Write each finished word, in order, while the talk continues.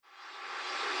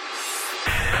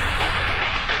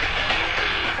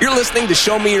You're listening to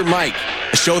Show Me Your Mic,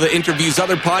 a show that interviews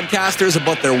other podcasters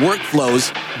about their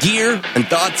workflows, gear, and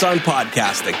thoughts on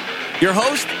podcasting. Your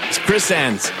host is Chris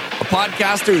Enns, a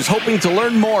podcaster who's hoping to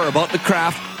learn more about the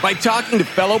craft by talking to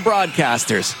fellow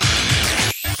broadcasters.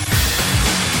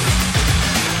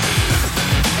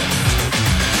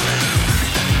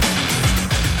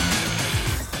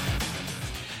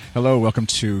 Hello, welcome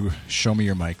to Show Me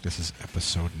Your Mic. This is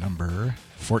episode number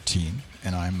 14,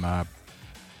 and I'm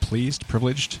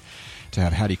privileged to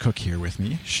have Hattie Cook here with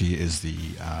me. She is the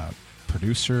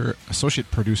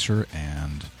associate producer,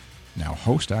 and now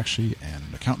host, actually,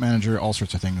 and account manager, all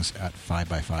sorts of things at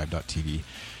 5x5.tv.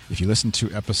 If you listen to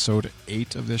episode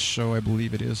 8 of this show, I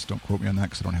believe it is, don't quote me on that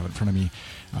because I don't have it in front of me,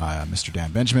 Mr.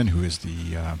 Dan Benjamin, who is the,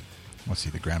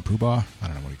 the Grand Poobah? I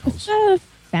don't know what he calls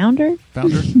Founder?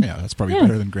 Yeah, that's probably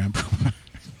better than Grand Poobah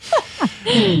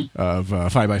of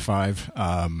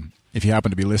 5x5. If you happen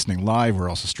to be listening live, we're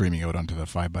also streaming out onto the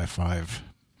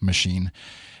 5x5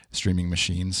 streaming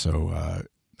machine. So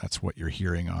that's what you're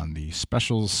hearing on the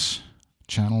specials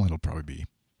channel. It'll probably be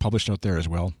published out there as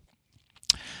well.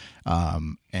 I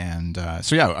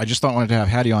just wanted to have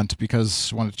Hattie on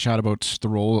because I wanted to chat about the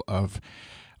role of,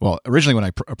 originally when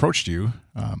I approached you,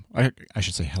 I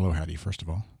should say hello, Hattie, first of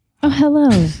all. Oh, hello.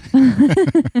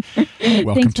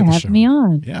 Welcome Thanks to for the having show. me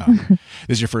on. Yeah.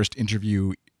 This is your first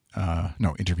interviewee.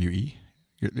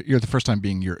 You're the first time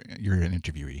being you're an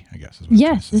interviewee, I guess.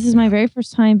 Yes, this is my very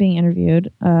first time being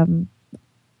interviewed,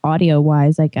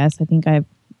 audio-wise, I guess. I think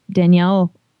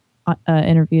Danielle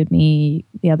interviewed me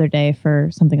the other day for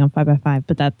something on 5x5,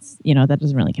 but that's, that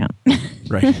doesn't really count.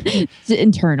 Right. It's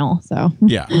internal, so.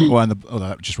 Yeah. Well,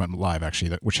 that just went live,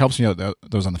 actually, which helps me out.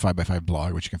 Those on the 5x5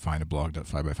 blog, which you can find at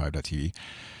blog.5x5.tv.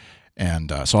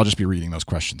 And so I'll just be reading those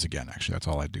questions again, actually. That's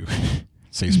all I do.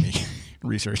 Saves me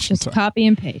research. Just copy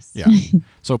and paste. Yeah.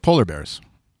 So polar bears.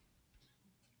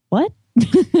 What?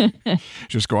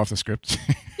 Just go off the script.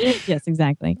 Yes,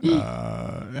 exactly.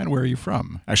 And where are you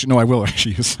from? Actually, no, I will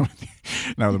actually use some of the,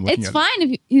 now that I'm looking It's at fine if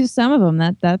you use some of them.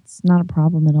 That's not a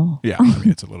problem at all. Yeah, I mean,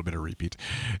 it's a little bit of repeat.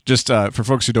 Just for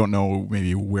folks who don't know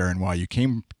maybe where and why you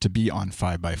came to be on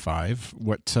 5x5,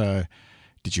 what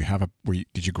did you have?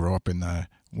 Did you grow up in the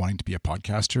wanting to be a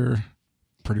podcaster,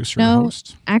 producer,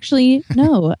 host? Actually,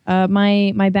 no.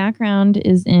 My background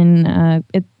is in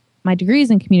my degree is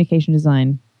in communication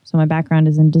design. So my background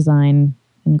is in design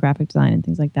and graphic design and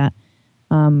things like that.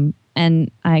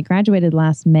 And I graduated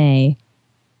last May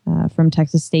from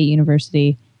Texas State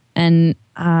University, and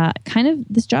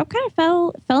this job kind of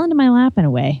fell into my lap in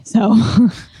a way. So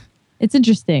it's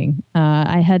interesting.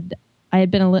 I had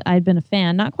been a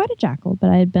fan, not quite a jackal, but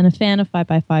I had been a fan of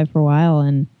 5x5 for a while,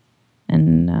 and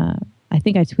I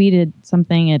think I tweeted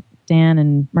something at Dan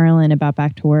and Merlin about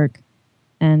back to work.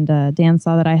 And Dan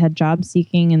saw that I had job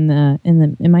seeking in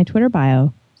my Twitter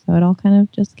bio, so it all kind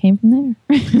of just came from there.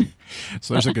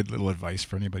 So there's a good little advice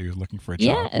for anybody who's looking for a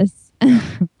job. Yes,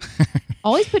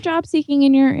 always put job seeking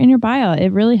in your bio. It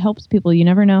really helps people. You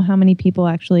never know how many people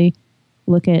actually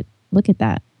look at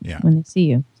that when they see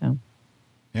you. So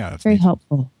yeah, that's very neat.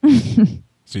 Helpful.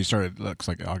 So you started, looks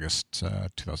like August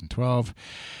 2012.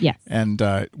 Yes. And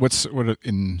what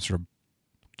in sort of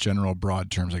general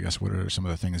broad terms, I guess, what are some of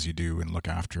the things you do and look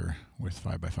after with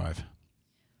 5x5?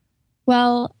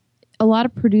 Well, a lot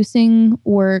of producing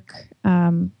work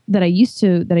that I used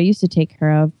to take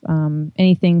care of.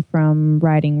 Anything from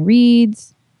writing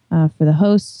reads for the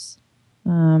hosts.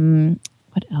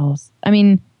 What else? I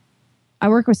mean, I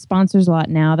work with sponsors a lot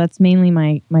now. That's mainly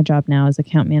my job now as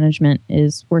account management,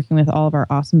 is working with all of our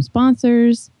awesome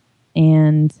sponsors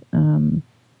and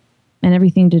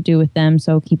everything to do with them.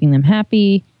 So keeping them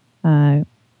happy.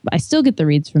 I still get the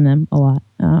reads from them a lot.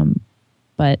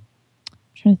 But I'm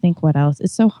trying to think what else.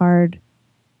 It's so hard.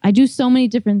 I do so many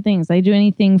different things. I do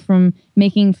anything from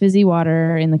making fizzy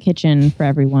water in the kitchen for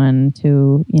everyone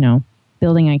to,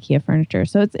 building IKEA furniture.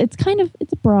 So it's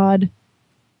a broad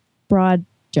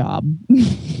job.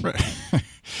 Right.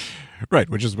 Right,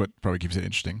 which is what probably keeps it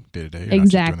interesting day to day.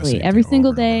 Exactly. Every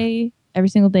single day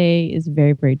is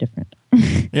very, very different.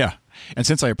 Yeah. And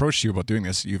since I approached you about doing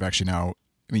this, you've actually now,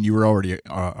 I mean, you were already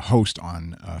a host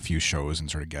on a few shows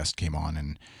and sort of guest came on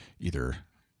and either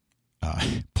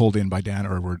pulled in by Dan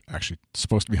or were actually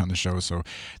supposed to be on the show. So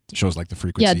shows like The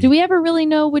Frequency. Yeah. Do we ever really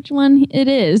know which one it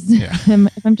is? Yeah.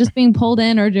 If I'm just being pulled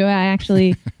in, or do I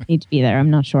actually need to be there? I'm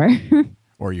not sure.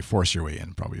 Or you force your way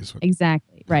in, probably is what.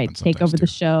 Exactly. Right. Take over the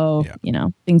show, yeah.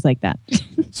 Things like that.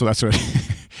 So that's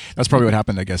probably what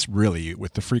happened, I guess, really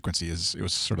with The Frequency, is it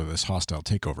was sort of this hostile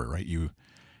takeover, right? You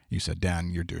said,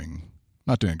 Dan, you're doing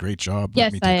not doing a great job.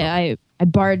 Yes, I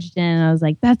barged in and I was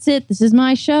like, that's it. This is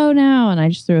my show now. And I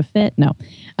just threw a fit. No.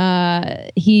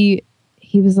 He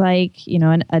was like,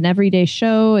 an everyday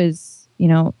show is,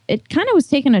 it kind of was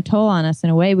taking a toll on us in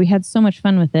a way. We had so much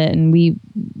fun with it and we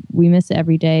miss it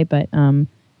every day. But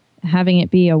having it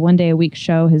be a 1 day a week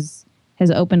show has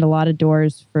opened a lot of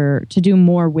doors to do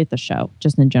more with the show,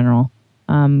 just in general.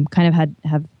 Kind of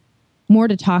have more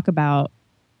to talk about,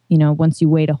 once you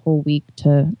wait a whole week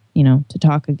to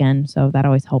talk again. So that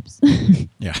always helps.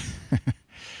 Yeah.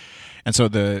 And so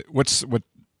what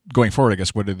going forward, I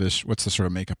guess, what's the sort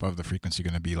of makeup of the frequency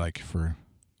going to be like for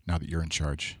now that you're in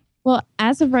charge? Well,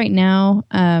 as of right now,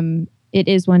 it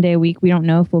is 1 day a week. We don't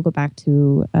know if we'll go back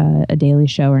to a daily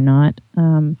show or not.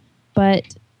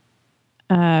 But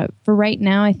for right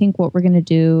now, I think what we're going to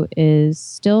do is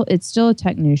it's still a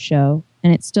tech news show,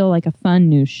 and it's still like a fun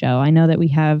news show. I know that we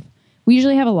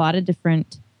usually have a lot of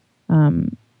different,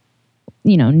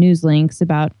 news links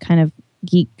about kind of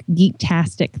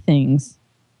geek-tastic things.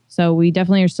 So we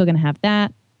definitely are still going to have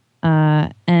that.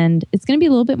 And it's going to be a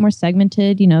little bit more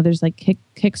segmented. There's like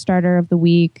Kickstarter of the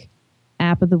week,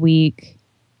 app of the week.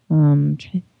 I'm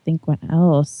trying to think what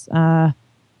else.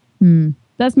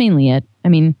 That's mainly it. I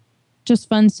mean, just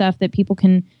fun stuff that people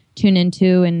can tune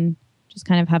into and just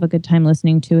kind of have a good time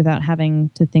listening to without having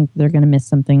to think they're going to miss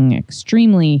something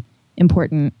extremely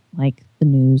important like the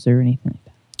news or anything like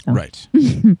that. So. Right.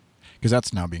 Because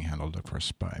that's now being handled, of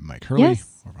course, by Mike Hurley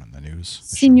over on the news.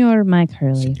 Senor Mike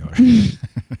Hurley. Senor.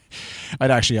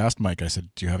 I'd actually asked Mike, I said,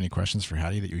 do you have any questions for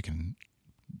Hattie that you can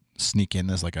sneak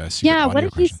in as like a secret audio what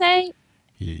did question?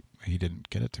 he say? He didn't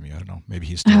get it to me. I don't know. Maybe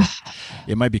he's still...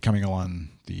 It might be coming along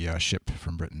the ship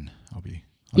from Britain. I'll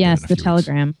yes, the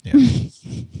telegram. Yeah.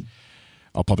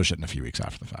 I'll publish it in a few weeks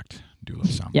after the fact. Do a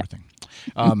little soundboard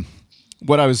thing.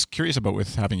 What I was curious about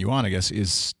with having you on, I guess,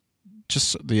 is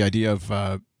just the idea of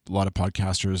a lot of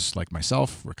podcasters like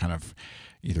myself. We're kind of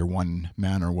either one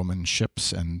man or woman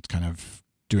ships and kind of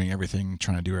doing everything,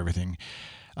 trying to do everything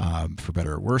for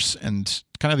better or worse. And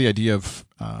kind of the idea of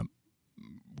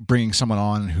bringing someone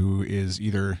on who is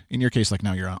either, in your case, like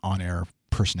now you're an on-air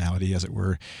personality, as it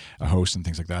were, a host and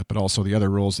things like that, but also the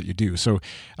other roles that you do. So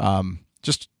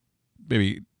just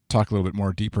maybe talk a little bit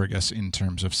more deeper, I guess, in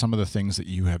terms of some of the things that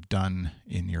you have done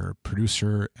in your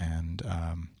producer and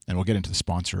we'll get into the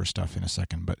sponsor stuff in a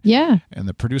second, but yeah. And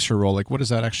the producer role, like what does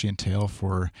that actually entail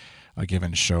for a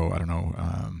given show? I don't know.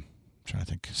 I'm trying to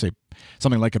think, say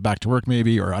something like a Back to Work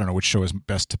maybe, or I don't know which show is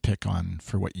best to pick on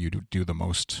for what you do the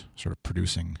most sort of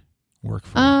producing work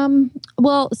for.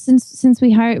 Well, since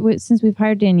we've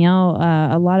hired Danielle,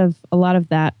 a lot of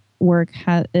that work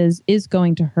is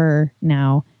going to her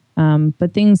now.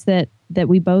 But things that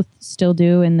we both still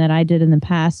do and that I did in the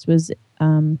past was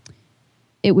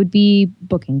it would be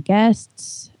booking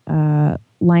guests,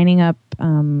 lining up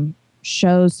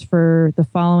shows for the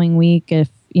following week if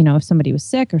somebody was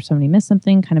sick or somebody missed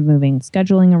something, kind of moving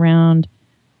scheduling around.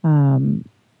 And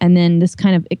then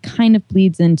it kind of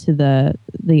bleeds into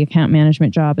the account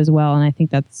management job as well. And I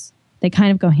think they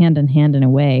kind of go hand in hand in a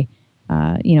way,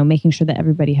 making sure that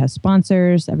everybody has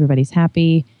sponsors, everybody's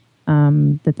happy,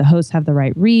 that the hosts have the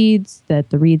right reads,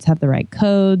 that the reads have the right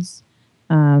codes.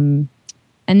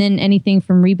 And then anything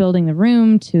from rebuilding the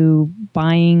room to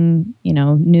buying,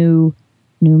 new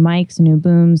mics, new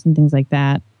booms and things like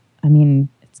that. I mean,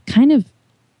 it's kind of,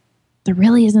 there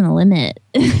really isn't a limit.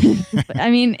 I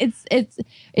mean,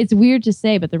 it's weird to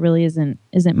say, but there really isn't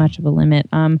much of a limit.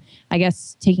 I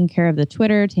guess taking care of the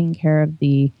Twitter, taking care of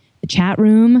the chat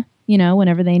room,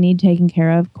 whenever they need taken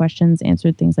care of, questions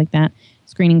answered, things like that.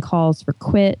 Screening calls for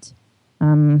quit,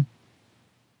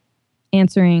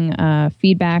 answering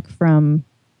feedback from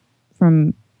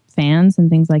fans and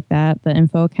things like that. The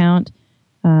info account,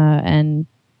 and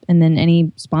then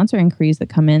any sponsor inquiries that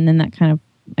come in. Then that kind of,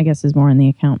 I guess, is more on the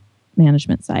account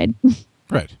management side.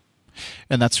 Right.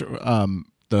 And that's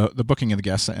the booking of the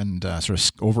guests and sort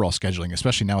of overall scheduling,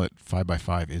 especially now that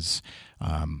 5x5 is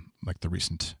like the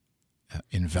recent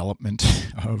envelopment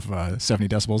of 70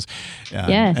 decibels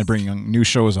yes. and bringing new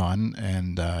shows on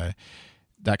and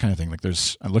that kind of thing. Like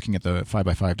I'm looking at the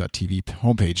 5x5.tv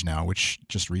homepage now, which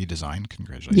just redesigned.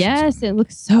 Congratulations. Yes, it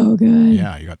looks so good.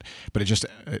 Yeah, but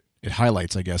it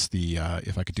highlights, I guess, the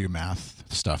if I could do math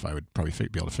stuff, I would probably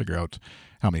be able to figure out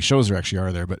how many shows there actually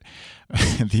are there. But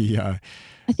I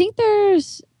think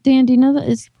there's, Dan, do you know that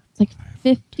it's like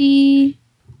 50?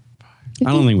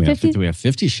 I don't think we have 50. We have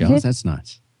 50 shows. 50? That's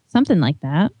nuts. Something like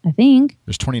that, I think.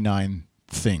 There's 29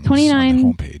 things 29 on the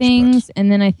homepage, things, and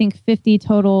then I think 50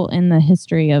 total in the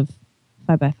history of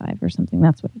 5x5 or something.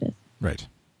 That's what it is. Right.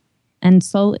 And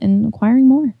acquiring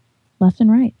more left and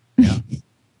right. Yeah.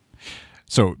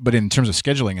 So, but in terms of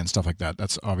scheduling and stuff like that,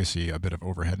 that's obviously a bit of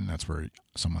overhead, and that's where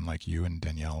someone like you and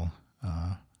Danielle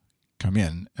come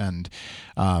in. And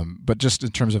but just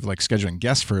in terms of like scheduling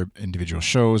guests for individual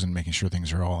shows and making sure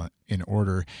things are all in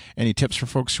order, any tips for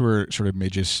folks who are sort of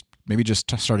maybe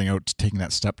just starting out, taking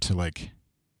that step to like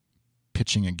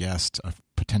pitching a guest, a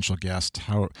potential guest?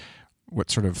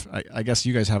 What sort of, I guess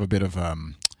you guys have a bit of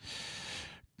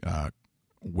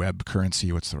web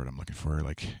currency. What's the word I'm looking for?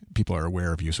 Like people are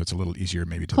aware of you, so it's a little easier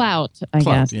maybe to clout, I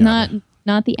guess. Yeah,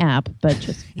 not the app, but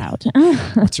just clout.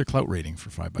 What's your clout rating for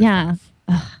 5x5?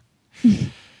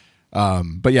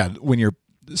 But yeah, when you're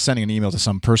sending an email to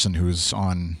some person who's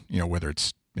on, whether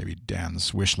it's maybe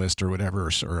Dan's wish list or whatever, or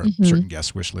a certain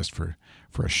guest wish list for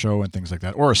a show and things like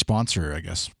that, or a sponsor, I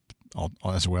guess, all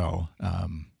as well.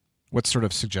 What sort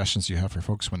of suggestions do you have for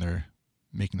folks when they're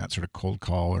making that sort of cold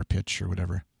call or pitch or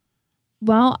whatever?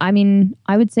 Well, I mean,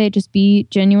 I would say just be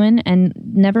genuine and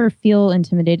never feel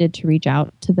intimidated to reach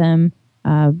out to them.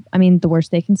 I mean, the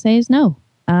worst they can say is no.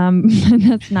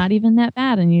 That's not even that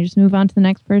bad. And you just move on to the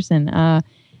next person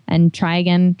and try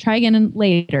again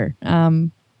later.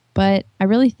 But I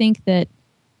really think that,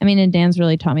 and Dan's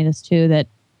really taught me this too, that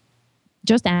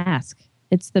just ask.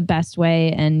 It's the best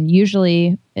way, and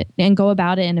go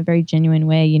about it in a very genuine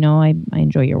way. I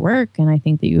enjoy your work, and I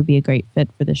think that you would be a great fit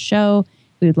for the show.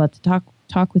 We would love to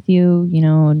talk with you,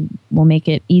 and we'll make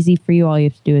it easy for you. All you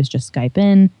have to do is just Skype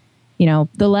in.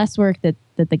 The less work that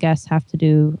the guests have to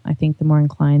do, I think the more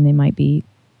inclined they might be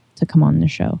to come on the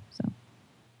show. So,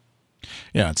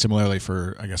 yeah, and similarly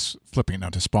for, I guess, flipping it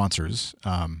now to sponsors,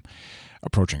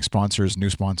 approaching sponsors, new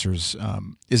sponsors.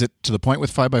 Is it to the point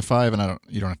with 5x5? And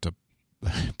you don't have to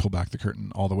pull back the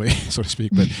curtain all the way, so to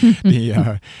speak, but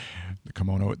the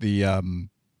kimono.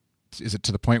 Is it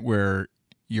to the point where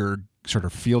you're sort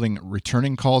of fielding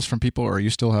returning calls from people, or are you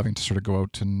still having to sort of go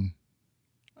out and?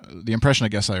 The impression I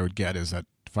guess I would get is that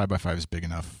 5x5 is big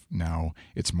enough now.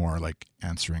 It's more like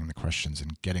answering the questions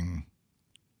and getting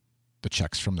the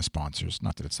checks from the sponsors.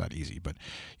 Not that it's that easy, but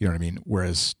you know what I mean?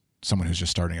 Whereas someone who's just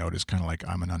starting out is kind of like,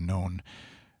 I'm an unknown.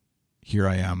 Here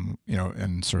I am,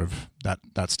 and sort of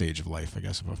that stage of life, I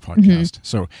guess, of a podcast.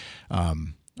 So,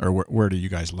 or where do you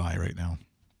guys lie right now?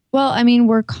 Well,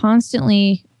 we're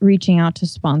constantly reaching out to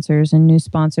sponsors and new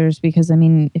sponsors because,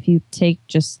 if you take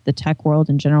just the tech world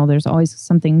in general, there's always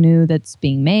something new that's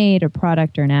being made, a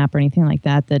product or an app or anything like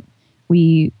that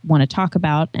we want to talk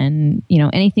about. And,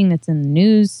 anything that's in the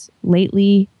news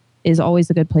lately is always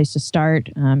a good place to start.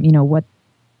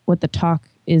 What the talk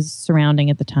is surrounding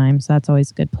at the time. So that's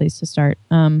always a good place to start.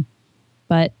 And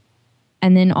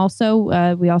then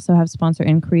also, we also have sponsor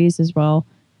inquiries as well.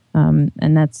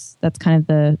 And that's kind of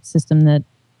the system that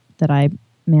I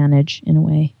manage in a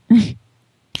way.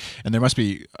 And there must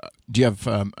be, do you have,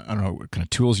 I don't know, what kind of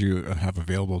tools you have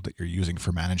available that you're using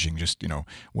for managing just,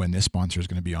 when this sponsor is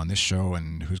going to be on this show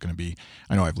and who's going to be,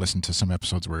 I know I've listened to some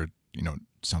episodes where, it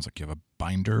sounds like you have a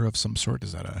binder of some sort.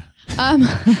 Is that a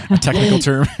technical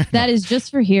term? That is just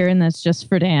for here, and that's just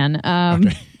for Dan.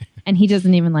 Okay. And he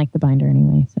doesn't even like the binder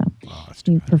anyway, so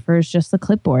he prefers just the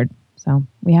clipboard. So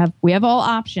we have all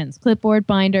options: clipboard,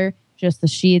 binder, just the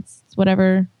sheets,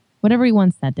 whatever he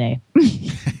wants that day.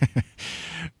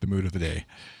 The mood of the day.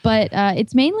 But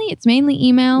it's mainly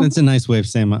email. That's a nice way of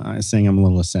saying I'm a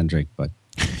little eccentric, but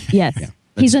yes, yeah,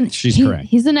 she's correct.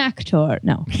 He's an actor.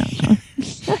 No.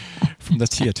 From the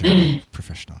theater,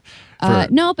 professional.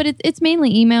 No, but it's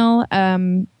mainly email.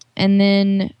 And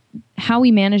then how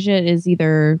we manage it is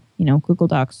either Google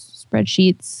Docs,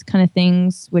 spreadsheets kind of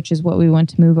things, which is what we want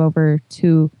to move over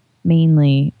to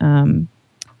mainly. And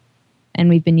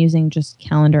we've been using just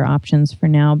calendar options for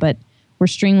now, but we're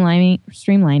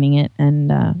streamlining it,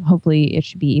 and hopefully it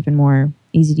should be even more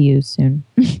easy to use soon.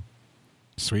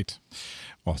 Sweet.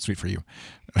 Well, sweet for you.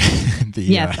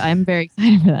 Yes, I'm very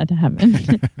excited for that to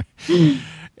happen.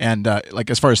 And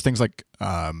as far as things like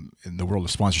in the world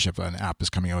of sponsorship, an app is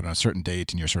coming out on a certain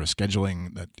date, and you're sort of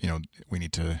scheduling that, we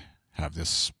need to have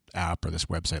this app or this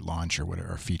website launch or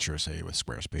whatever, or feature, say, with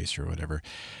Squarespace or whatever,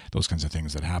 those kinds of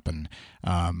things that happen.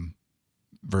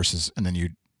 Versus, and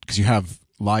then because you have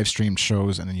live streamed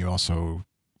shows, and then you also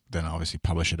then obviously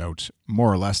publish it out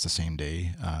more or less the same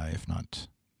day, if not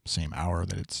same hour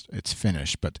that it's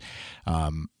finished. But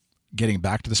getting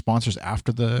back to the sponsors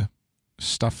after the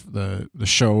stuff, the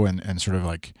show, and sort of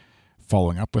like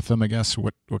following up with them, I guess,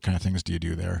 what kind of things do you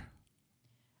do there?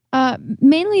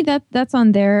 Mainly that's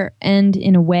on their end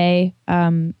in a way.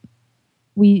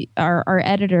 Our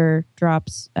editor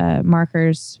drops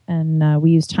markers, and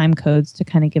we use time codes to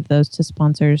kind of give those to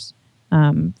sponsors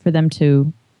for them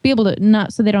to be able to,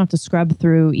 not so they don't have to scrub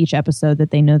through each episode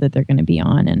that they know that they're going to be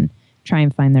on and try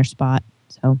and find their spot.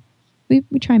 So we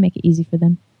try and make it easy for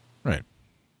them. Right.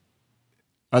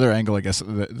 Other angle, I guess,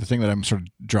 the thing that I'm sort of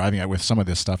driving at with some of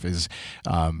this stuff is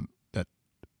that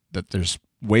there's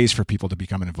ways for people to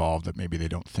become involved that maybe they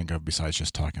don't think of besides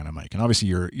just talking on a mic. And obviously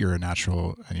you're a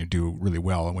natural and you do really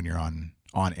well when you're on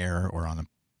air or on a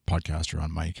podcast or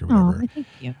on mic or whatever. Thank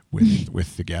you.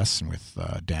 with the guests and with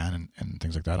Dan and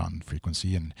things like that on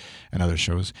Frequency and other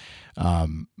shows.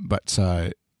 The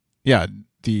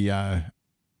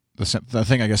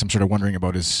thing I guess I'm sort of wondering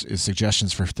about is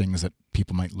suggestions for things that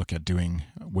people might look at doing,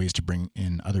 ways to bring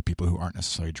in other people who aren't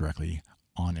necessarily directly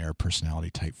on-air personality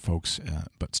type folks,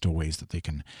 but still ways that they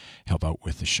can help out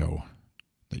with the show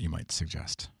that you might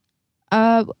suggest.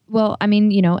 Well, I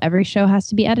mean, every show has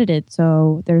to be edited.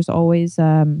 So there's always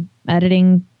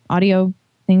editing audio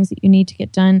things that you need to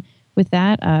get done with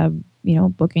that.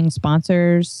 Booking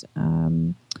sponsors,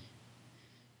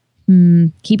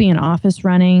 keeping an office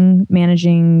running,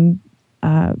 managing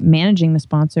the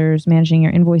sponsors, managing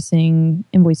your invoicing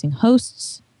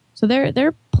hosts. So there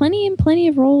are plenty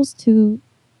of roles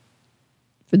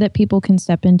that people can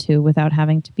step into without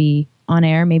having to be on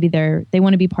air. Maybe they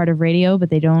want to be part of radio, but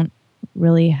they don't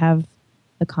really have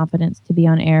the confidence to be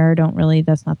on air.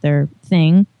 That's not their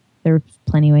thing. There's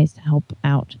plenty of ways to help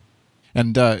out.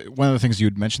 And one of the things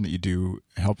you'd mentioned that you do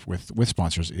help with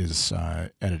sponsors is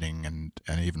editing and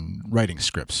even writing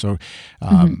scripts. So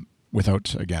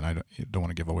without, again, I don't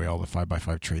want to give away all the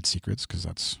 5x5 trade secrets because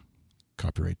that's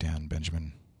copyright Dan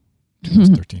Benjamin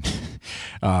 2013.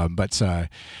 But I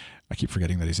keep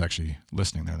forgetting that he's actually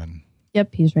listening there then.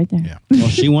 Yep, he's right there. Yeah. Well,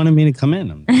 she wanted me to come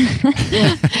in.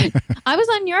 I was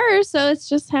on yours, so it's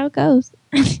just how it goes.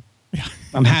 Yeah.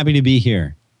 I'm happy to be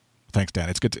here. Thanks, Dan.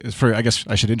 It's good. I guess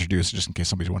I should introduce, just in case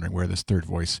somebody's wondering where this third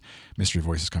voice, mystery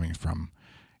voice, is coming from.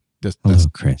 Hello,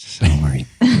 Chris. Don't worry.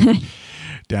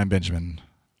 Dan Benjamin.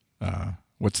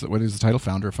 What is the title?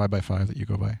 Founder of 5x5 that you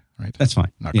go by, right? That's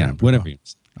fine. Not yeah, whatever.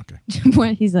 Okay.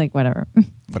 He's like, whatever.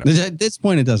 At this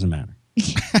point, it doesn't matter.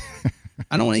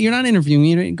 I don't want. You're not interviewing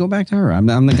me. Go back to her. I'm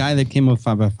the guy that came up with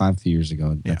 5x5 a few years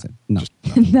ago. That's it. No,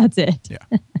 that's it. Yeah.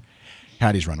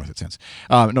 Hattie's run with it since.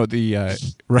 Right.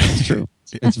 It's true.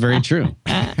 It's very true.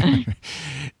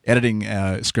 Editing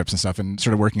scripts and stuff, and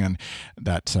sort of working on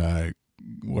that.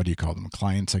 What do you call them?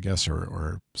 Clients, I guess,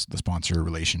 or the sponsor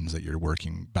relations that you're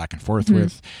working back and forth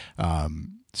with.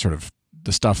 Sort of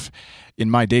the stuff. In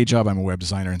my day job, I'm a web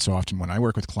designer, and so often when I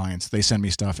work with clients, they send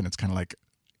me stuff, and it's kind of like,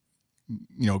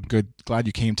 good, glad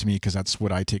you came to me because that's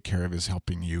what I take care of, is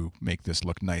helping you make this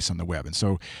look nice on the web. And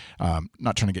so,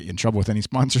 not trying to get you in trouble with any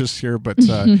sponsors here, but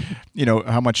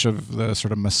how much of the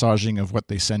sort of massaging of what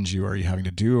they send you are you having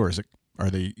to do, or are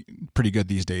they pretty good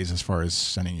these days as far as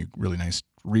sending you really nice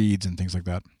reads and things like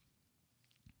that?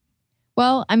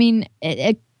 Well, I mean,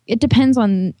 it depends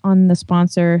on the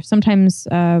sponsor. Sometimes,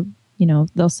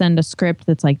 they'll send a script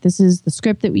that's like, this is the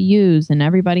script that we use, and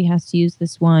everybody has to use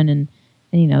this one, and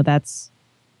that's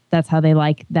how they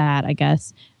like that, I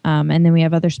guess. And then we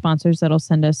have other sponsors that'll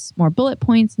send us more bullet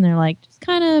points, and they're like, just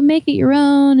kind of make it your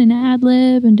own and ad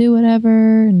lib and do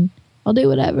whatever, and I'll do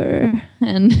whatever.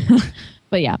 And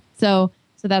but yeah, so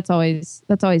that's always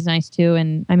nice too.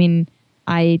 And I mean,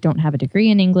 I don't have a degree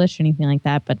in English or anything like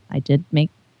that, but I did I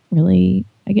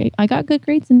got good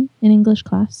grades in English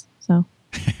class, so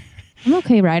I'm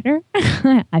okay writer.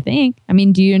 I think. I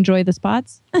mean, do you enjoy the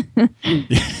spots?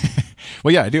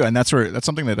 Well, yeah, I do, and that's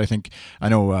something that I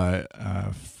know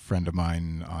a friend of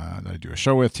mine that I do a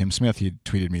show with, Tim Smith. He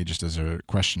tweeted me just as a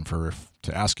question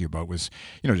to ask you about was,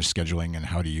 just scheduling and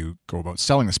how do you go about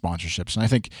selling the sponsorships. And I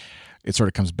think it sort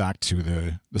of comes back to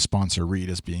the sponsor read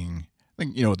as being,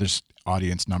 there's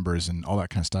audience numbers and all that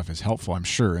kind of stuff is helpful, I'm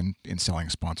sure, in selling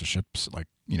sponsorships. Like,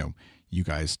 you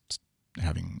guys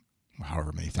having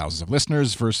however many thousands of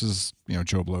listeners versus,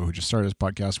 Joe Blow, who just started his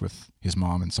podcast with his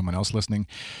mom and someone else listening,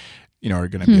 are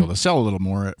going to be able to sell a little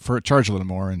more, charge a little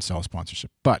more and sell sponsorship.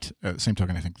 But at the same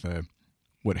token, I think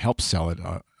what helps sell it,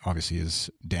 obviously, is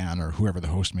Dan or whoever the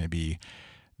host may be,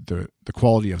 the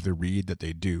quality of the read that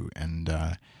they do. And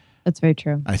that's very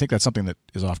true. I think that's something that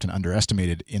is often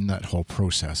underestimated in that whole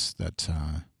process. That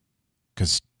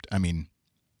because I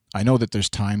know that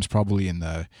there's times probably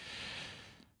I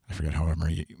forget however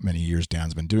many years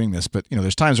Dan's been doing this, but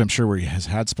there's times I'm sure where he has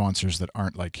had sponsors that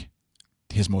aren't like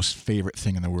his most favorite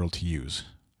thing in the world to use,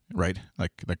 right?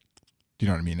 Like, you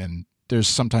know what I mean? And there's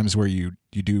sometimes where you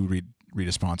do read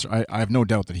a sponsor. I have no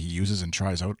doubt that he uses and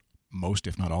tries out most,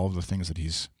 if not all, of the things that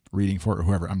he's reading for, or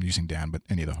whoever. I'm using Dan, but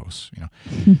any of the hosts,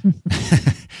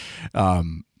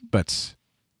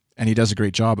 and he does a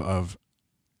great job of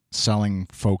selling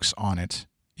folks on it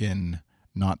in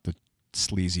not the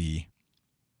sleazy,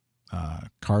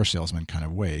 car salesman kind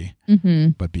of way,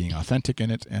 but being authentic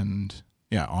in it and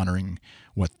honoring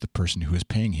what the person who is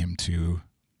paying him to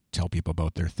tell people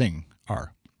about their thing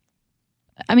are.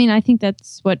 I mean, I think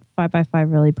that's what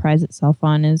 5x5 really prides itself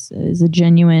on is a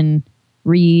genuine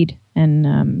read, and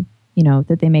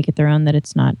that they make it their own, that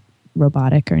it's not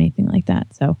robotic or anything like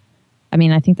that. So, I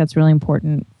mean, I think that's really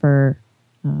important for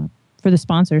the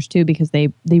sponsors too, because they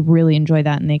really enjoy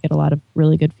that and they get a lot of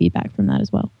really good feedback from that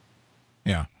as well.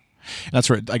 Yeah, and that's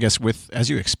where I guess as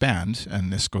you expand,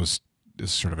 and this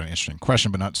is sort of an interesting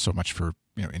question, but not so much for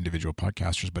individual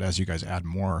podcasters, but as you guys add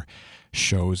more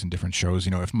shows and different shows,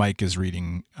 if Mike is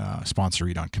reading sponsor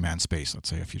read on Command Space, let's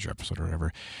say a future episode or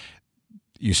whatever,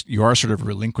 you are sort of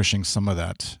relinquishing some of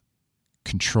that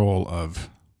control of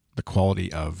the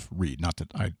quality of read. Not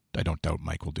that I don't doubt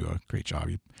Mike will do a great job.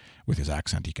 With his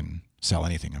accent, he can sell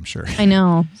anything, I'm sure. I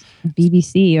know.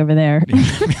 BBC over there.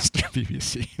 Mr.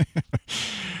 BBC.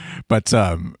 But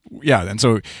and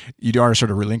so you are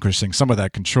sort of relinquishing some of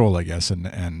that control, I guess,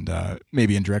 and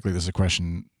maybe indirectly this is a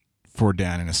question for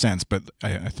Dan in a sense, but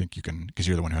I think you can, because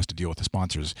you're the one who has to deal with the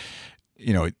sponsors.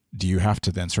 Do you have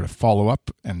to then sort of follow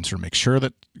up and sort of make sure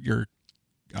that you're,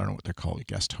 I don't know what they're called,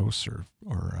 guest hosts or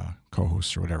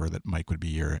co-hosts or whatever, that Mike would be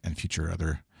your, and future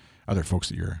other folks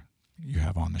that you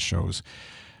have on the shows.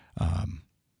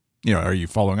 Are you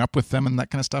following up with them and that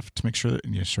kind of stuff to make sure that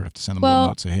you sort of have to send them a little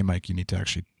note, say, hey, Mike, you need to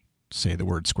actually say the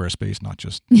word Squarespace, not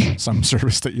just some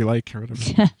service that you like or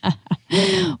whatever?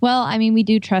 Well, I mean, we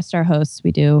do trust our hosts.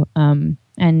 We do. And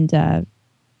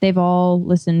they've all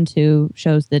listened to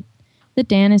shows that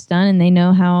Dan has done, and they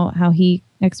know how he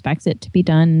expects it to be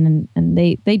done, and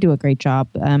they do a great job.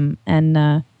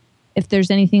 And if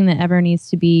there's anything that ever needs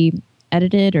to be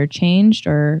edited or changed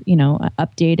or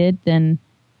updated, then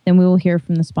we will hear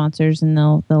from the sponsors, and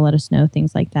they'll let us know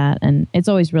things like that. And it's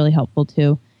always really helpful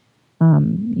too.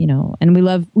 And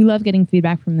we love getting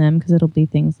feedback from them, because it'll be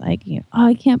things like, oh,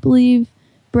 I can't believe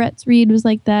Brett's read was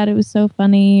like that. It was so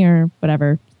funny, or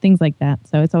whatever, things like that.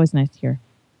 So it's always nice to hear.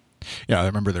 Yeah, I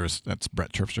remember that's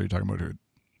Brett Terpstra you're talking about.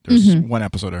 There's one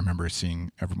episode I remember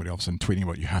seeing everybody all of a sudden tweeting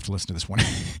about, you have to listen to this one.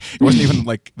 It wasn't even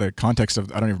like the context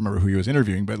of, I don't even remember who he was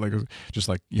interviewing, but like, it was just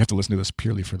like, you have to listen to this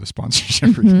purely for the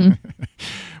sponsorship.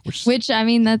 Which I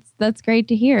mean, that's great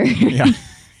to hear. Yeah.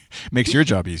 Makes your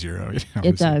job easier.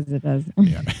 It does.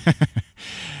 Yeah.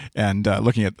 And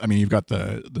looking at, I mean, you've got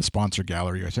the sponsor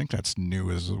gallery. I think that's new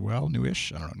as well,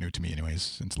 newish. I don't know, new to me anyways,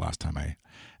 since last time I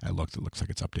looked. It looks like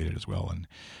it's updated as well, and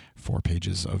 4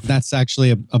 pages of... That's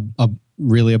actually a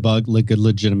really a bug, like a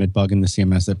legitimate bug in the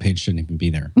CMS. That page shouldn't even be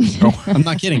there. Oh. I'm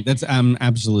not kidding. I'm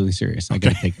absolutely serious. I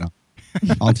got to take it off.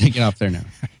 I'll take it off there now.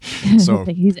 So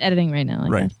he's editing right now.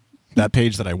 Right. That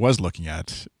page that I was looking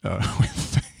at...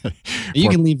 you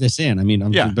can leave this in. I mean,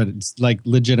 but it's like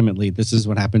legitimately, this is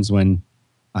what happens when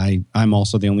I'm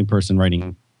also the only person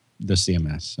writing the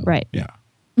CMS. So. Right. Yeah.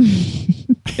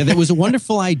 That was a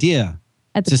wonderful idea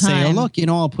at the to time. Say, oh, look,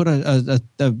 I'll put a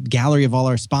gallery of all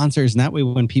our sponsors. And that way,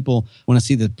 when people want to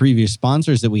see the previous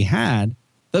sponsors that we had,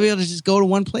 they'll be able to just go to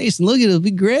one place and look at it. It'll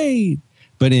be great.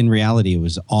 But in reality, it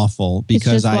was awful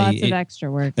because lots of extra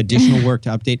work, additional work to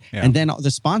update. Yeah. And then the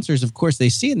sponsors, of course, they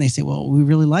see it and they say, well, we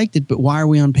really liked it, but why are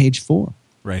we on page 4?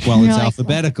 Right. Well, it's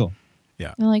alphabetical.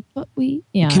 Yeah. They're like, but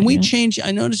Can we change?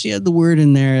 I noticed you had the word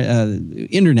in there,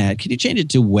 internet. Could you change it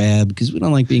to web? Because we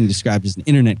don't like being described as an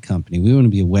internet company. We want to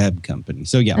be a web company.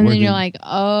 So yeah. And then you're like,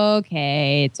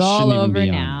 okay, it's all over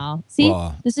now. See,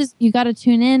 this is, you got to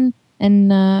tune in and,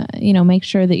 make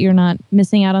sure that you're not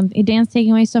missing out on, Dan's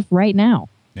taking away stuff right now.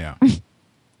 Yeah.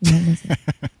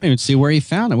 Let's see where he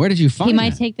found it. Where did you find it? He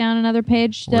might take down another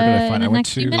page in the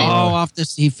next few minutes. Off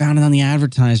this. He found it on the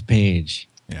advertised page.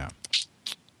 Yeah.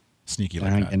 Sneaky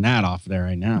like that. And that off there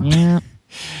right now. Yeah.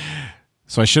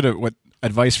 So what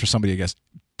advice for somebody, I guess,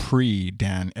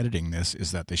 pre-Dan editing this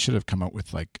is that they should have come out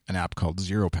with like an app called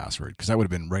Zero Password, because that would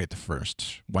have been right at the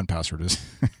first. 1Password is.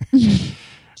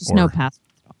 Just no password.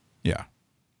 Yeah.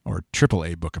 Or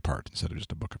AAA book apart instead of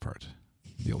just a book apart.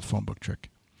 The old phone book trick.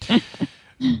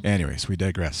 Anyways, we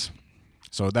digress.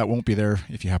 So that won't be there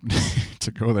if you happen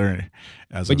to go there.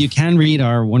 But you can read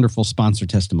our wonderful sponsor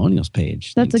testimonials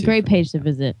page. That's a great page to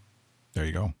visit. There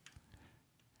you go.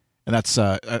 And that's,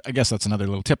 I guess that's another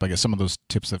little tip. I guess some of those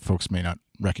tips that folks may not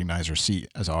recognize or see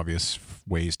as obvious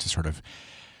ways to sort of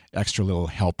extra little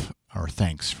help or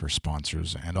thanks for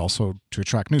sponsors, and also to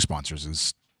attract new sponsors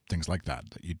is things like that.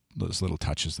 Those little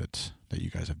touches that you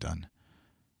guys have done.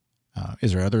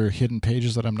 Is there other hidden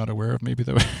pages that I'm not aware of? Maybe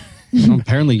that.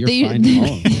 Apparently, you're finding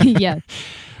all of them. Yeah,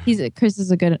 Chris is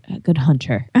a good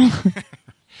hunter.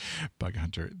 Bug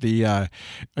hunter. I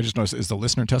just noticed, is the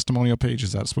listener testimonial page,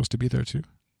 is that supposed to be there too?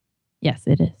 Yes,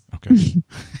 it is. Okay.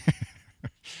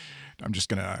 I'm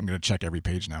gonna check every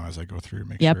page now as I go through.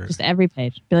 Make Yep, sure. just every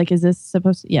page. Be like, is this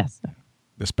supposed to? Yes.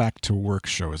 This Back to Work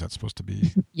show, is that supposed to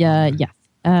be? Yeah. Yes.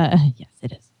 Yes,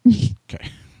 it is.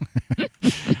 Okay.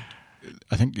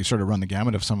 I think you sort of run the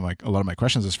gamut of a lot of my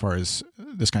questions as far as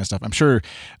this kind of stuff. I'm sure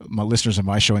my listeners of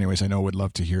my show, anyways, I know would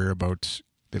love to hear about.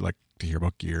 They like to hear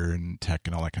about gear and tech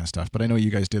and all that kind of stuff. But I know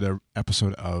you guys did an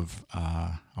episode of.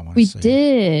 We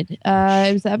did. It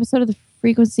was the episode of the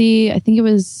frequency. I think it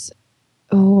was.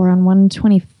 Oh, we're on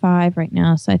 125 right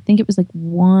now. So I think it was like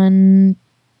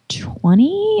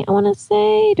 120, I want to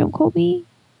say. Don't quote me.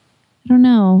 I don't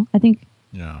know. I think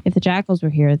if the Jackals were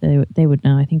here, they would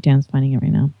know. I think Dan's finding it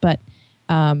right now. But,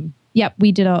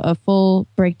 we did a full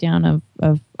breakdown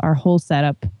of our whole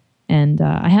setup. And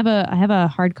I have a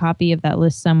hard copy of that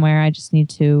list somewhere. We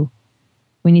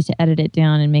need to edit it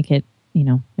down and make it,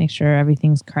 make sure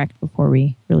everything's correct before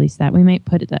we release that. We might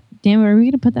put it Dan, are we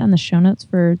going to put that in the show notes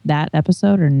for that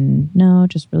episode or no?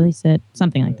 Just release it,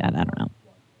 something like that. I don't know.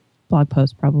 Blog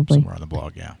post probably somewhere on the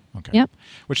blog. Yeah. Okay. Yep.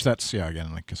 Which that's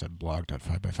again, like I said,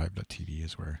 blog.5by5.tv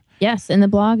is where. Yes, and the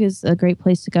blog is a great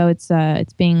place to go. It's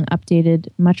being updated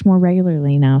much more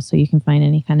regularly now, so you can find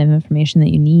any kind of information that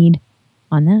you need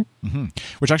on that. Mm-hmm.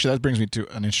 Which actually that brings me to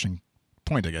an interesting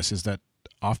point, I guess, is that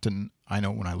often I know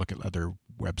when I look at other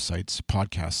websites,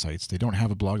 podcast sites, they don't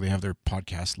have a blog. They have their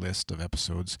podcast list of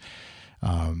episodes.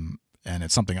 And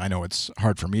it's something I know it's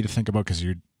hard for me to think about because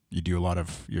you do a lot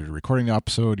of, you're recording the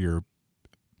episode, you're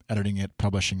editing it,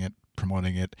 publishing it,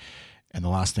 promoting it. And the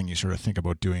last thing you sort of think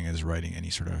about doing is writing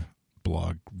any sort of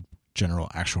blog,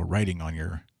 actual writing on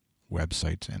your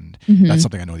website. And that's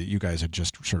something I know that you guys had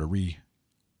just sort of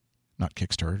not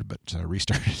kickstarted, but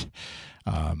restarted.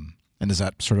 And is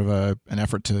that sort of an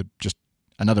effort to just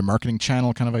another marketing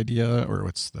channel kind of idea, or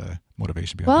what's the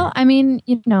motivation behind it? Well, I mean,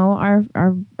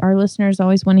 our listeners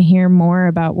always want to hear more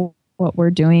about what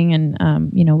we're doing, and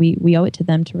we owe it to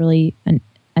them to really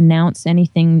announce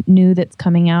anything new that's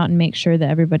coming out and make sure that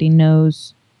everybody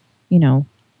knows,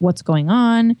 what's going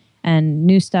on and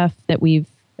new stuff that we've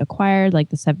acquired, like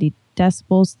the 70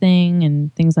 decibels thing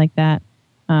and things like that.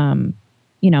 I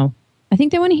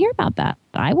think they want to hear about that.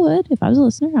 I would, if I was a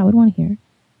listener, I would want to hear.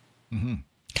 Mm-hmm. And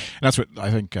that's what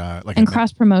I think. And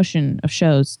cross promotion of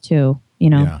shows too.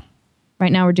 Yeah.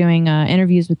 Right now we're doing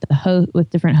interviews with with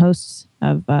different hosts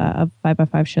of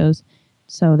 5x5 shows,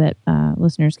 so that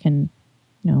listeners can,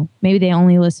 maybe they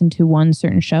only listen to one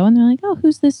certain show and they're like, oh,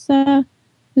 who's this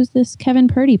Kevin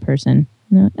Purdy person?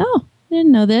 And they're like, oh, I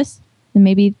didn't know this. And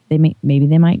maybe they might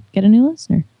get a new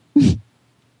listener.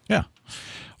 Yeah.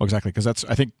 Well, exactly, because I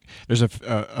think there's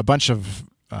a bunch of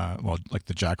like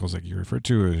the Jackals, like you referred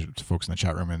to folks in the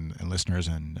chat room and listeners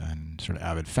and sort of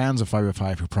avid fans of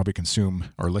 5x5 who probably consume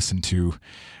or listen to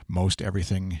most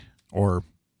everything, or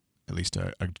at least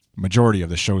a majority of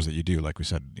the shows that you do. Like we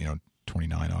said,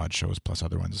 29 odd shows plus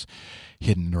other ones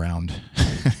hidden around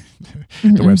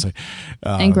the website.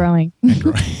 And growing.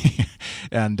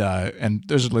 And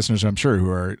there's listeners, I'm sure, who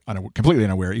are completely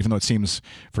unaware, even though it seems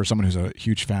for someone who's a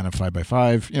huge fan of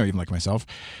 5x5, even like myself,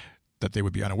 that they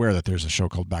would be unaware that there's a show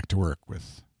called Back to Work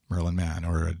with Merlin Mann,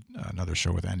 or another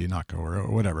show with Andy Nako, or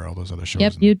whatever, all those other shows.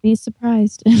 Yep, you'd be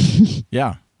surprised.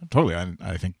 Yeah, totally.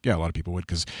 I think, a lot of people would,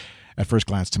 because at first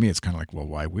glance to me, it's kind of like, well,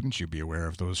 why wouldn't you be aware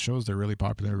of those shows? They're really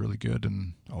popular, really good,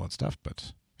 and all that stuff.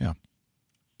 But yeah,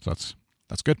 so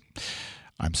that's good.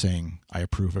 I'm saying I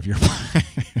approve of your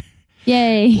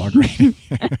Yay. blog writing.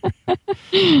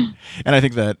 And I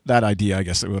think that idea, I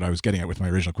guess what I was getting at with my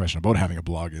original question about having a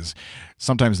blog is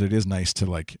sometimes it is nice to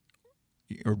like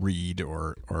read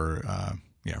or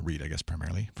read, I guess,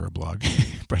 primarily for a blog,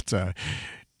 but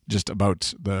just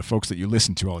about the folks that you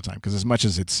listen to all the time. Because as much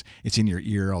as it's in your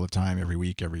ear all the time, every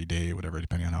week, every day, whatever,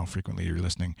 depending on how frequently you're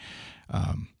listening,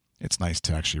 it's nice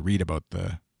to actually read about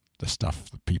the stuff,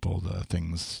 the people, the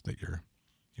things that you're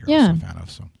also a fan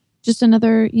of. So just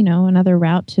another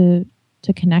route to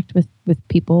connect with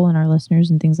people and our listeners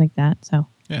and things like that. So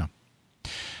yeah.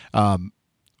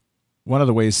 One of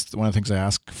the things I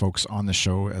ask folks on the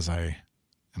show as I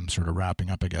am sort of wrapping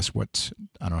up, I guess, I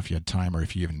don't know if you had time or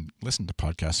if you even listen to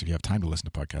podcasts, if you have time to listen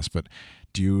to podcasts, but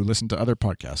do you listen to other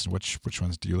podcasts? And which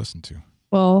ones do you listen to?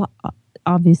 Well,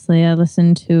 obviously I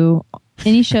listen to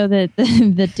any show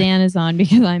that Dan is on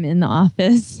because I'm in the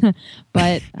office,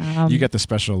 but you get the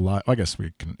special live. I guess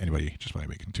anybody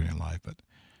can tune in live, but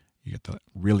you get the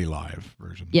really live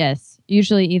version. Yes,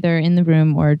 usually either in the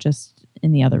room or just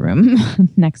in the other room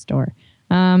next door.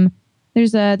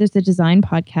 There's a design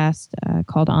podcast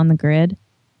called On the Grid,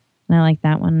 and I like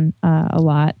that one a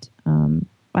lot. I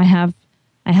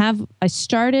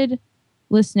started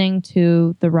listening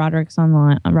to the Roderick on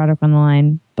the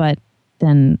Line, but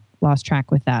then lost track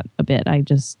with that a bit.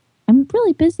 I'm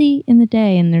really busy in the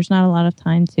day, and there's not a lot of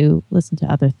time to listen to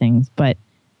other things. But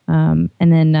and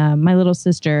then my little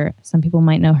sister, some people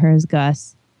might know her as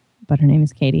Gus, but her name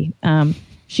is Katie.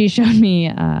 She showed me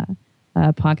a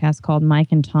podcast called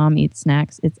Mike and Tom Eat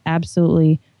Snacks. It's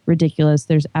absolutely ridiculous.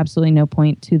 There's absolutely no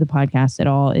point to the podcast at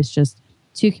all. It's just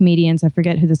two comedians. I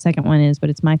forget who the second one is, but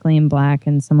it's Michael Ian Black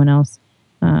and someone else.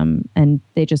 And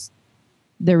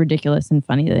they're ridiculous and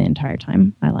funny the entire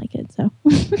time. I like it. So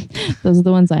those are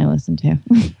the ones I listen to.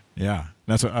 Yeah.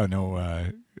 That's what I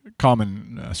know.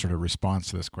 Common sort of response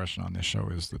to this question on this show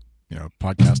is that,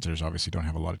 podcasters obviously don't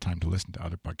have a lot of time to listen to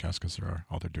other podcasts because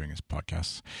all they're doing is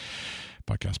podcast.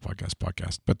 But,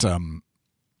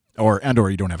 or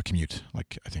you don't have a commute,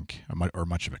 like I think, or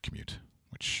much of a commute,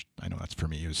 which I know that's for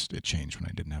me. It changed when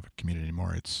I didn't have a commute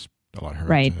anymore. It's a lot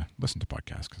harder to listen to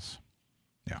podcasts because,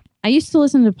 yeah. I used to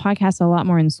listen to podcasts a lot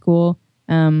more in school.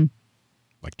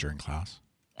 Like during class?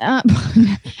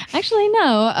 Actually,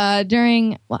 no.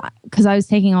 Because I was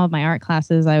taking all of my art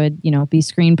classes, I would, be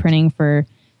screen printing for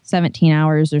 17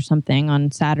 hours or something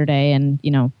on Saturday. And,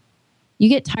 you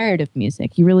get tired of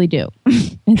music. You really do.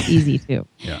 It's easy to.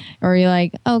 Yeah. Or you're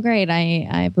like, oh, great.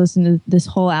 I've listened to this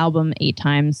whole album 8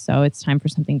 times, so it's time for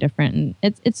something different. And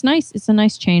it's nice. It's a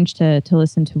nice change to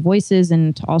listen to voices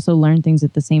and to also learn things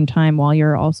at the same time while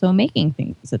you're also making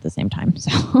things at the same time.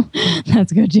 So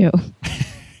that's good too.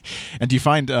 And do you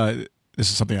find this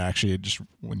is something I actually just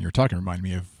when you were talking reminded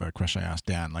me of a question I asked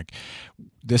Dan, like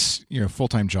this,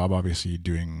 full-time job, obviously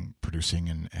doing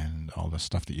producing and all the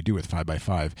stuff that you do with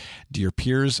 5x5. Do your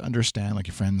peers understand, like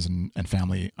your friends and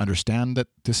family understand that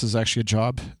this is actually a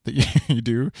job that you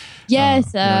do?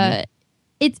 Yes.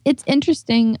 It's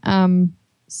interesting.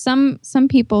 Some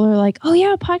people are like, oh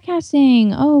yeah,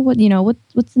 podcasting. Oh,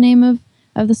 what's the name of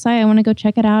the site? I want to go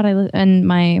check it out. And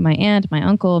my aunt, my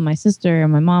uncle, my sister,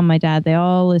 my mom, my dad, they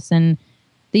all listen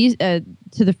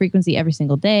to the frequency every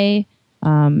single day.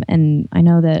 And I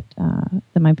know that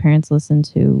my parents listen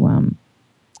to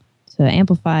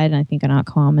Amplified, and I think an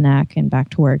Almanac and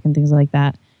Back to Work and things like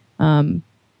that.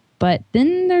 But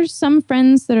then there's some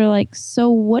friends that are like, so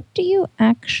what do you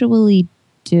actually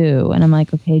do? And I'm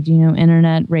like, okay, do you know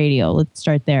internet radio? Let's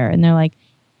start there. And they're like,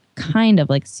 kind of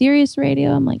like Sirius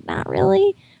radio. I'm like, not really.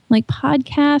 I'm like,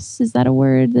 podcasts, is that a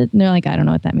word? And they're like, I don't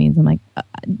know what that means. I'm like,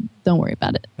 don't worry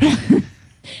about it.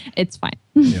 It's fine.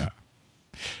 Yeah.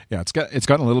 It's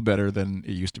gotten a little better than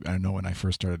it used to be. I know when I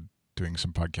first started doing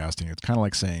some podcasting, it's kind of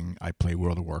like saying I play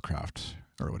World of Warcraft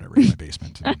or whatever in my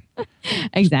basement.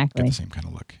 Exactly. Get the same kind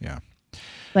of look. Yeah.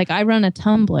 Like I run a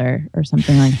Tumblr or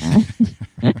something like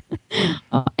that.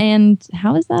 And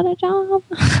how is that a job?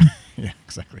 Yeah,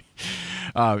 exactly.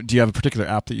 Do you have a particular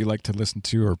app that you like to listen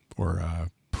to or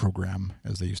program,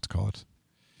 as they used to call it?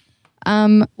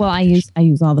 Well, I use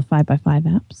all the 5x5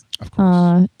 apps, of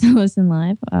course, to listen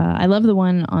live. I love the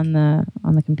one on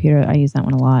the computer. I use that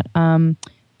one a lot.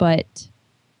 But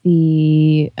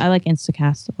I like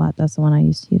Instacast a lot. That's the one I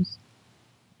used to use.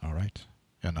 All right.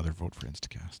 Another vote for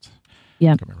Instacast.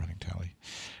 Yeah. Got my running tally.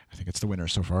 I think it's the winner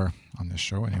so far on this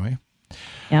show anyway.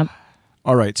 Yep.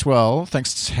 All right. Well,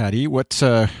 thanks, Hattie. Where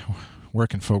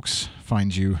can folks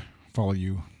find you, follow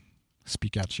you,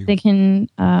 speak at you? They can,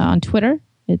 on Twitter,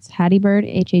 it's Hattie Bird,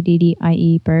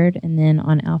 Haddie Bird. And then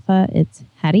on Alpha, it's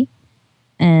Hattie.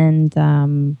 And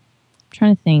I'm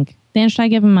trying to think. Dan, should I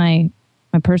give them my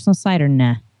personal site or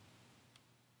nah?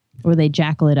 Or they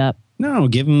jackal it up? No,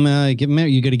 give them.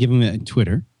 You got to give them a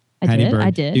Twitter. I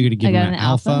did. You got to give them an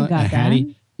Alpha, a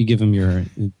Hattie. You give them your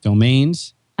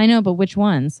domains. I know, but which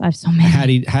ones? I have so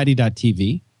many.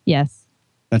 Hattie.tv. Yes.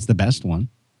 That's the best one.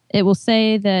 It will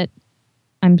say that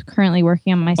I'm currently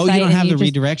working on my site. Oh, you don't have the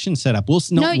redirection set up. We'll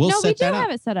set that up. No, we do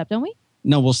have it set up, don't we?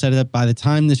 No, we'll set it up by the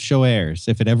time this show airs,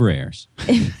 if it ever airs.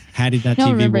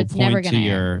 Hattie.tv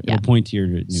will point to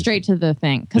your straight to the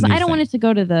thing. Because I don't want it to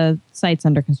go to the sites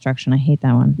under construction. I hate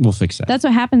that one. We'll fix that. That's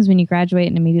what happens when you graduate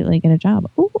and immediately get a job.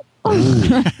 Ooh.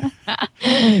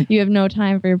 You have no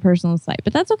time for your personal site,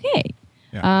 but that's okay.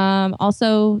 Yeah.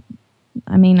 Also,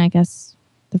 I mean, I guess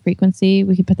the frequency,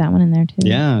 we could put that one in there too.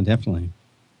 Yeah, definitely.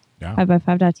 Yeah.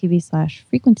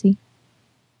 5x5.tv/frequency.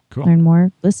 Cool. Learn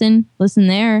more. Listen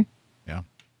there. Yeah.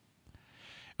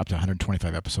 Up to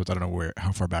 125 episodes. I don't know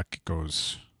how far back it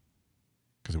goes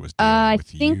because it was. I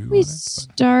think we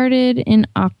started in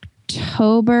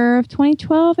October of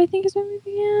 2012. I think is when we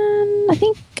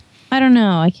began. I don't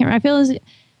know. I can't. I feel as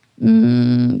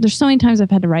there's so many times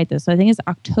I've had to write this. So I think it's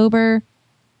October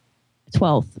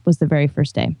 12th was the very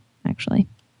first day, actually.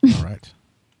 All right.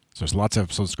 So there's lots of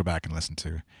episodes to go back and listen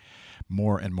to.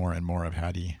 more and more and more of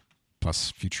Hattie plus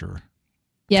future.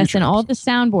 Yes, future and all episodes.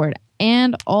 the soundboard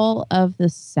and all of the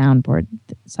soundboard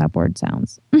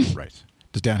sounds. Right.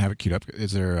 Does Dan have it queued up?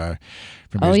 Is there,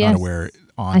 for Oh, who's not yes. aware,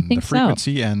 I on think the so.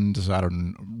 frequency and I don't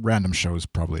know, random shows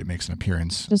probably it makes an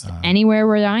appearance. Just anywhere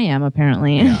where I am,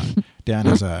 apparently. Yeah. Dan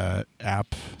has a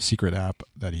secret app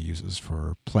that he uses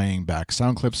for playing back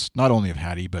sound clips, not only of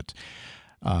Hattie, but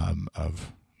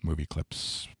of movie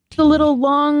clips. The little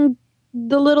long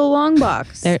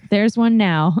box. There's one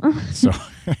now. So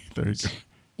there you go.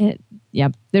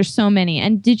 Yep. There's so many.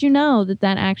 And did you know that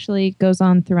actually goes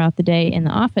on throughout the day in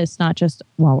the office, not just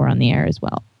while we're on the air as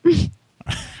well?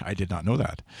 I did not know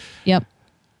that. Yep.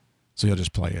 So you'll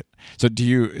just play it. So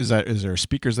is there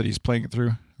speakers that he's playing it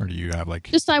through, or do you have like?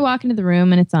 Just I walk into the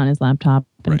room and it's on his laptop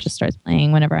and Right. it just starts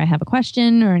playing whenever I have a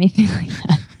question or anything like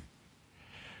that.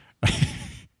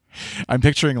 I'm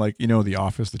picturing like The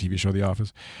Office, the TV show The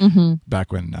Office, Mm-hmm.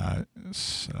 back when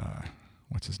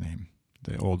what's his name,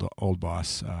 the old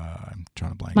boss. I'm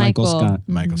trying to blank. Michael Scott.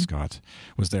 Mm-hmm. Michael Scott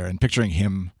was there, and picturing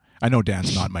him. I know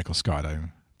Dan's not Michael Scott,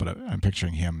 but I'm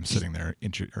picturing him sitting there,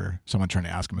 or someone trying to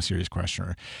ask him a serious question,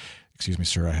 or, "Excuse me,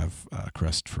 sir, I have a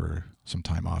request for some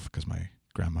time off because my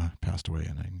grandma passed away,"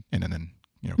 and then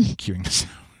queuing this.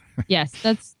 Yes,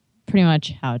 that's pretty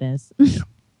much how it is.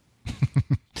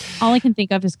 All I can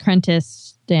think of is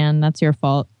Crentist. Dan, that's your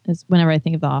fault. Is whenever I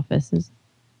think of The Office, is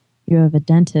you have a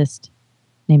dentist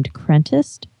named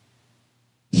Crentist.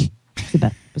 It's the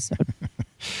best episode.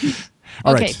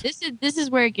 All Okay, right. this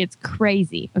is where it gets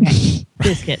crazy. Okay,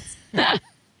 biscuits.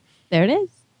 There it is.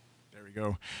 There we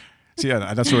go. So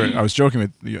yeah, that's where I was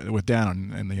joking with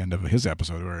Dan in the end of his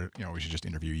episode, where we should just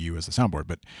interview you as the soundboard,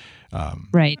 but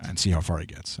Right. and see how far he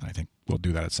gets. And I think we'll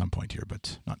do that at some point here,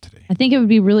 but not today. I think it would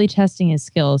be really testing his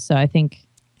skills. So I think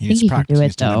He needs to he can practice. do He it,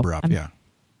 needs to though. number up. I'm- Yeah.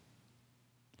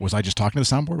 Was I just talking to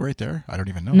the soundboard right there? I don't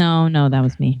even know. No, that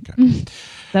was me. Okay.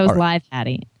 That was All right. live,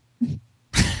 Hattie.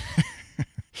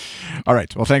 All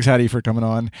right. Well, thanks, Hattie, for coming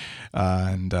on.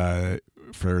 And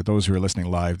for those who are listening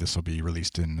live, this will be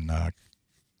released in a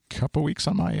couple weeks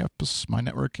on my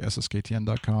network,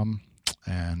 sskTN.com.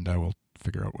 And I will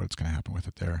figure out what's going to happen with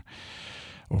it there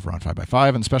over on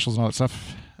 5x5 and specials and all that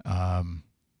stuff.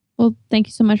 Well, thank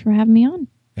you so much for having me on.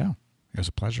 Yeah, it was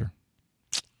a pleasure.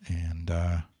 And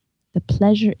The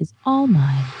pleasure is all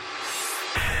mine.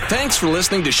 Thanks for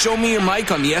listening to Show Me Your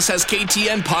Mic on the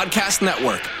SSKTN Podcast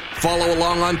Network. Follow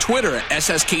along on Twitter at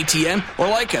SSKTN or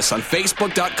like us on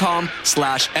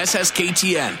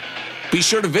Facebook.com/SSKTN. Be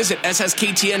sure to visit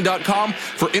SSKTN.com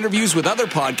for interviews with other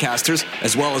podcasters,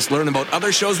 as well as learn about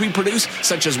other shows we produce,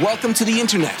 such as Welcome to the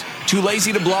Internet, Too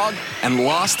Lazy to Blog, and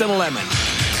Lost and Lemon.